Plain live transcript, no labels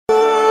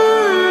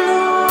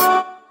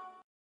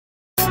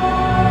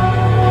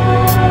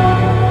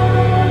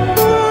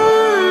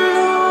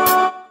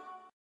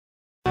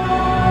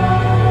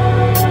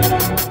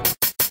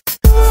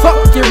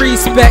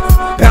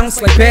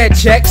bounce like bad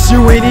checks.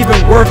 You ain't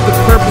even worth the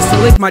purpose to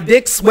lick my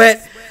dick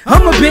sweat.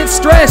 I'm a bit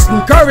stressed,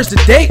 encouraged to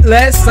date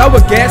less. I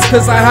would guess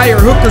cause I hire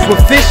hookers with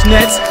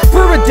fishnets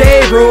for a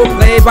day, role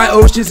play by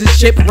oceans and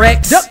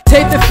shipwrecks. Duct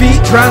tape the feet,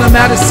 drown them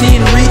out at sea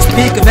and reach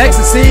peak of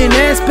ecstasy and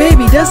ask,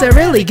 baby, does that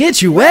really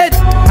get you wet?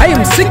 I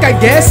am sick, I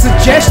guess,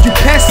 suggest you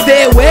best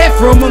stay away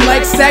from them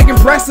like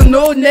sagging breasts and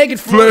old naked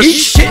flesh.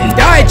 Eat shit and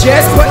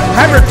digest, but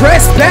I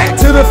regress back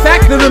to the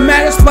fact of the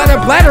matter,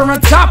 splatter bladder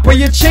on top of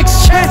your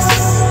chick's chest.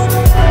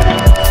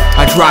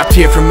 I dropped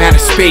here from outer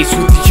space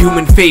with a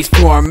human face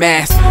for a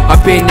mask.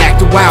 I've been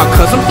acting wild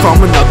cause I'm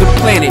from another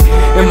planet.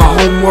 In my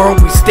home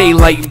world we stay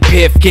light and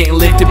piff, getting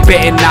lit to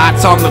betting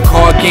knots on the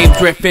card game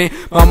drifting.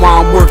 My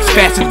mom works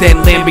faster than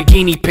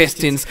Lamborghini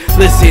pistons.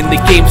 Listen, the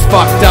game's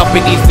fucked up,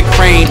 it needs the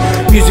crane.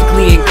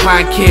 Musically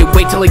inclined kid,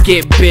 wait till I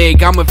get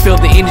big. I'ma fill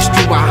the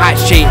industry with hot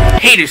shit,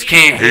 haters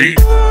can't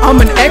hate. I'm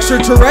an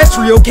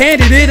extraterrestrial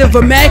candidate of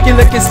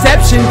immaculate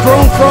conception,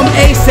 grown from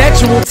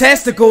asexual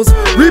testicles.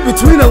 Read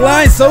between the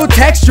lines so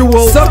textual.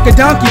 Suck a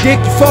donkey dick,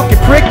 you fucking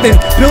prick, then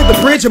build a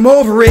bridge, I'm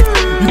over it.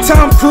 You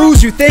Tom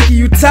Cruise, you thinking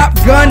you Top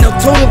Gun, no,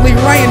 totally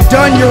Ryan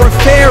Dunn, you're a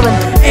fair. I'm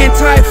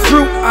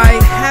anti-fruit,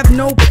 I have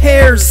no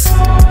pears.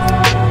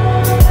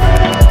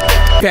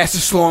 Fast or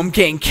slow, I'm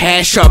getting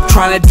cash up,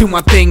 trying to do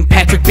my thing.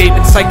 Patrick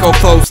Bateman, psycho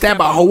flow,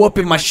 stab a hoe up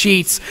in my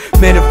sheets.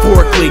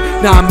 Metaphorically,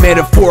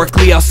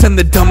 non-metaphorically, I'll send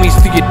the dummies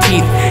through your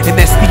teeth. And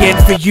that's the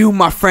end for you,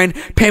 my friend.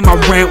 Pay my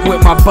rent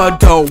with my bud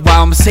dough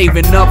while I'm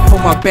saving up for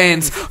my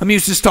Benz. I'm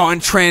used to starting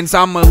trends,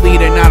 I'm a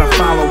leader, not a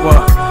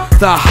follower.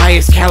 The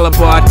highest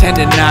caliber, I tend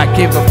to not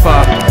give a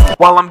fuck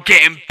while I'm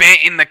getting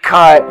bent in the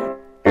cut.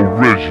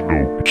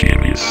 Original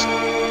genius.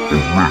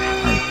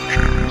 Original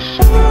genius.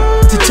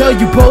 To tell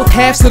you both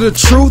halves of the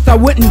truth, I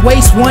wouldn't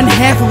waste one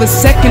half of a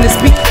second to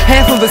speak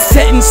half of a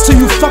sentence to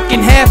you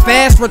fucking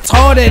half-ass,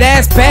 retarded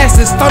ass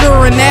bastards,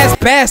 stuttering ass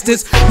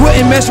bastards.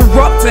 Wouldn't measure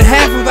up to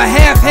half of a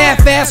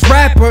half-ass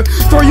rapper.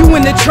 Throw you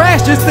in the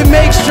trash just to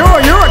make sure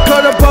you're a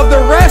cut above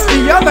the rest.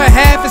 The other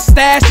half is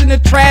stashed in the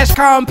trash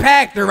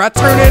compactor. I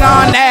turn it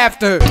on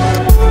after.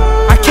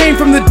 I came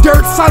from the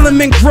dirt,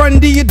 Solomon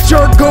Grundy, a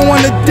jerk, go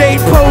on a date,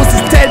 pose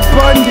as Ted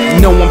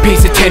Bundy. No one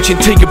pays attention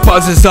till your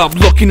buzz is up,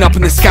 looking up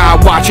in the sky,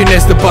 watching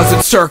as the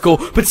buzzards circle.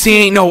 But see,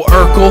 ain't no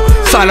Urkel,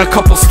 sign a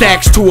couple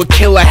stacks to a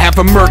killer, have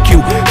a murk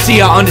you.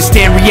 See, I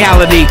understand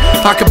reality,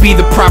 I could be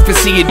the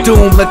prophecy of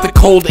doom. Let the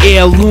cold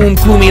air loom,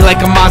 gloomy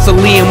like a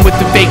mausoleum with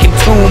the vacant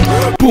tomb.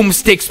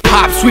 Boomsticks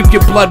pop, sweep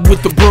your blood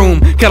with the broom.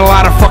 Got a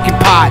lot of fucking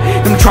pot,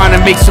 I'm trying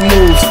to make some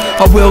moves.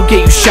 I will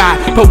get you shot,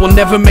 but we'll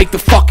never make the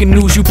fucking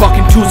news. You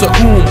bucking twos of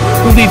whom?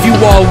 We'll leave you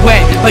all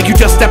wet, like you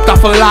just stepped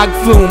off a log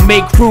flume.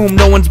 Make room,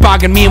 no one's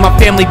bogging me and my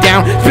family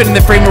down. Spinning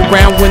the frame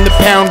around when the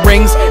pound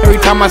rings. Every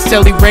time my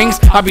celly rings,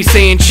 I'll be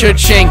saying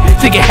cha-ching.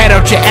 Stick your head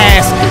out your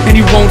ass, and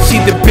you won't see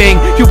the bing.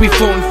 You'll be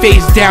floating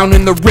face down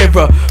in the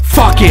river.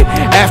 Fuck it,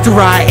 after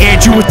I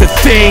add you with the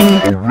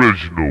thing.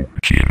 Original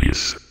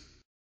genius.